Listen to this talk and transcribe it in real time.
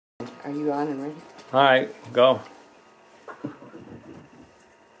Are you on and ready? Alright, go.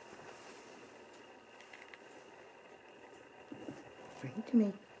 Bring it to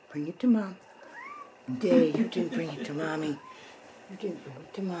me. Bring it to Mom. Day, you didn't bring it to Mommy. You didn't bring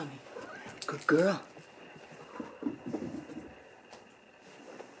it to Mommy. Good girl.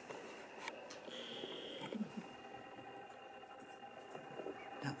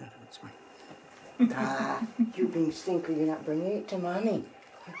 No, it's mine. Ah, you being stinker, you're not bringing it to Mommy.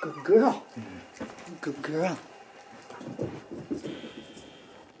 You're a good girl. You're a good girl.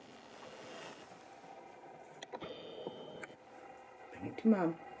 Bring it to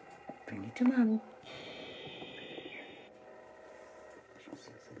Mom. Bring it to Mommy.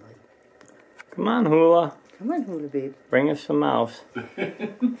 Come on, Hula. Come on, Hula, babe. Bring us some mouse.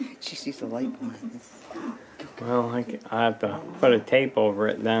 She sees the light behind us. Well, I have to put a tape over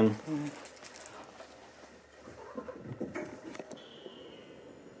it then.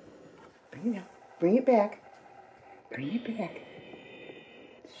 Bring it up. Bring it back. Bring it back.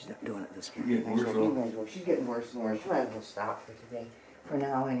 She's not doing it this time. She's getting worse and worse. She might as well stop for today. For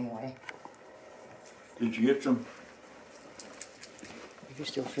now, anyway. Did you get some? Are you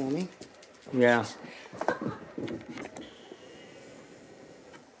still filming? Yeah.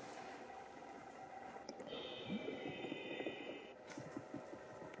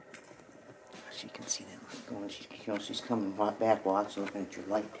 She can see that going. She's coming back while I'm looking at your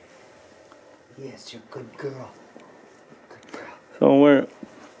light. Yes, you're a good girl. Good girl. So where?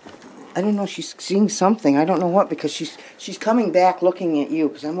 I don't know. She's seeing something. I don't know what, because she's coming back looking at you.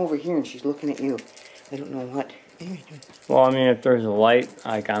 Because I'm over here and she's looking at you. I don't know what. Well, I mean, if there's a light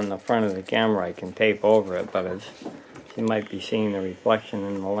like on the front of the camera, I can tape over it, but she might be seeing the reflection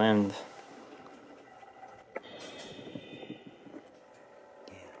in the lens.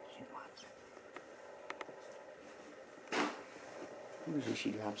 Yeah, she wants it. Usually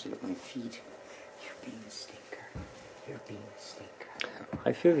she drops it at my feet. You're being a stinker. You're being a stinker.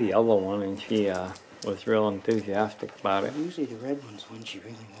 I threw the yellow one, and she was real enthusiastic about it. Usually the red one's one she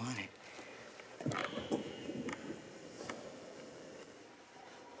really wanted.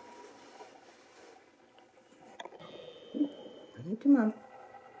 Bring it to Mom.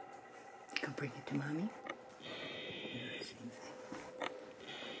 Come bring it to Mommy. Same thing.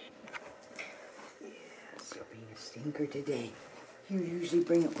 Yes, you're being a stinker today. You usually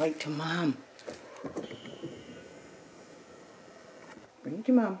bring it right to Mom. Bring it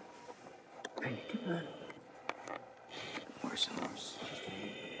to Mom. Bring it to Mom. Worse and worse.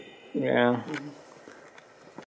 Yeah. Mm-hmm.